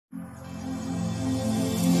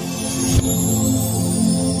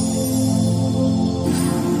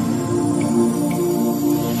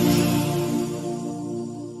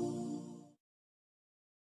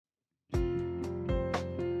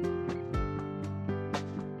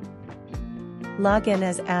Log in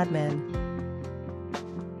as admin.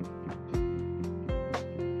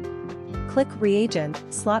 Click Reagent,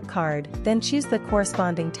 Slot Card, then choose the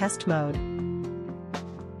corresponding test mode.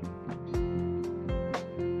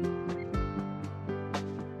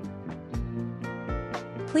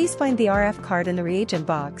 Please find the RF card in the reagent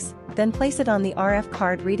box, then place it on the RF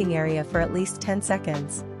card reading area for at least 10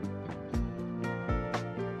 seconds.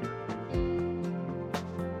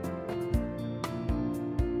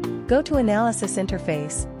 Go to Analysis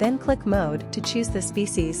Interface, then click Mode to choose the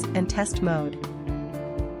species and test mode.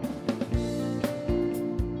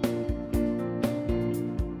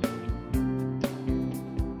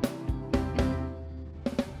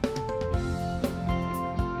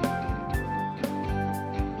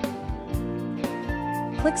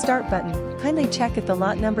 Click Start button. Kindly check if the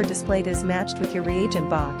lot number displayed is matched with your reagent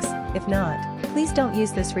box. If not, please don't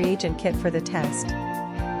use this reagent kit for the test.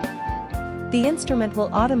 The instrument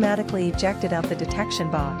will automatically eject it out the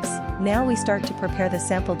detection box. Now we start to prepare the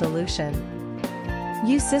sample dilution.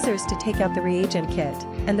 Use scissors to take out the reagent kit,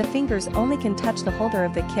 and the fingers only can touch the holder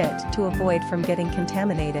of the kit to avoid from getting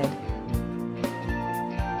contaminated.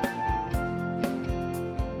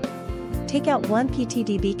 Take out one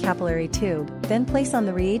PTDB capillary tube, then place on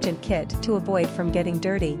the reagent kit to avoid from getting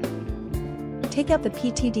dirty. Take out the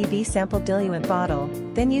PTDB sample diluent bottle,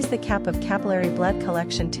 then use the cap of capillary blood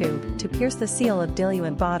collection tube to pierce the seal of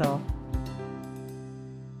diluent bottle.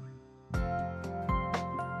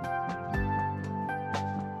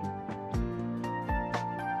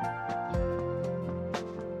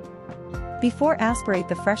 Before aspirate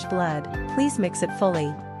the fresh blood, please mix it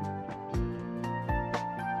fully.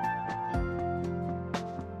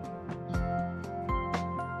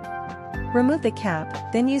 Remove the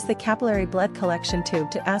cap, then use the capillary blood collection tube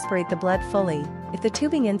to aspirate the blood fully. If the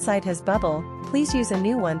tubing inside has bubble, please use a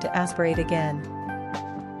new one to aspirate again.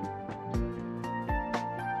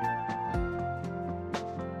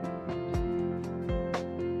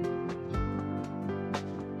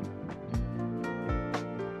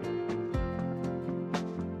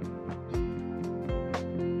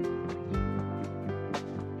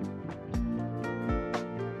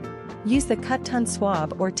 Use the cut-ton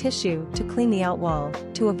swab or tissue to clean the outwall,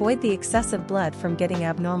 to avoid the excessive blood from getting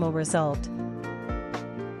abnormal result.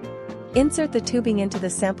 Insert the tubing into the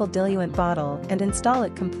sample diluent bottle and install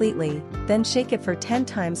it completely, then shake it for 10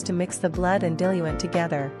 times to mix the blood and diluent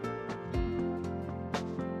together.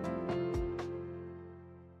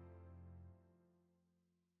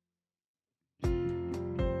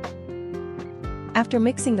 After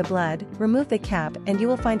mixing the blood, remove the cap and you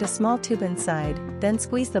will find a small tube inside, then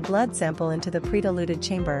squeeze the blood sample into the pre-diluted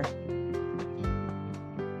chamber.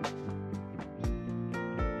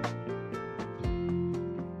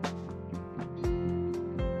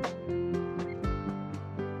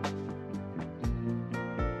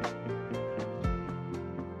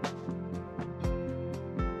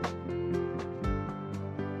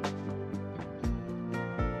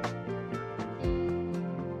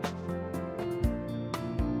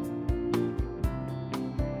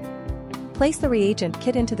 Place the reagent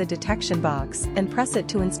kit into the detection box and press it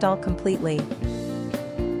to install completely.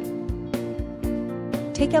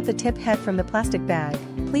 Take out the tip head from the plastic bag.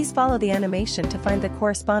 Please follow the animation to find the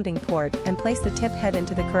corresponding port and place the tip head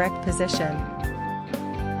into the correct position.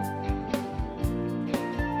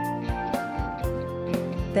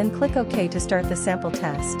 Then click OK to start the sample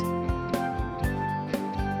test.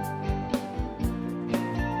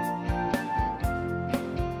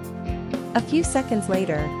 A few seconds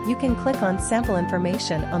later, you can click on Sample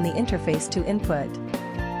Information on the interface to input.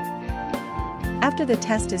 After the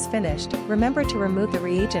test is finished, remember to remove the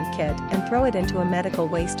reagent kit and throw it into a medical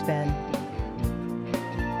waste bin.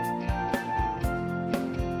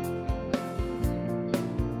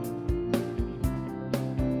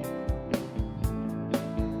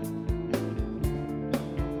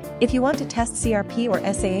 If you want to test CRP or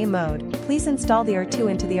SAA mode, please install the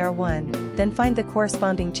R2 into the R1, then find the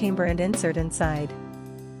corresponding chamber and insert inside.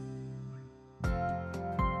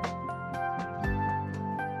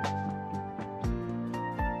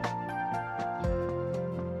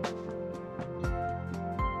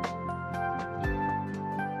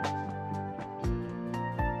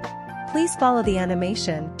 Please follow the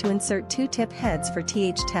animation to insert 2 tip heads for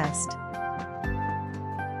TH test.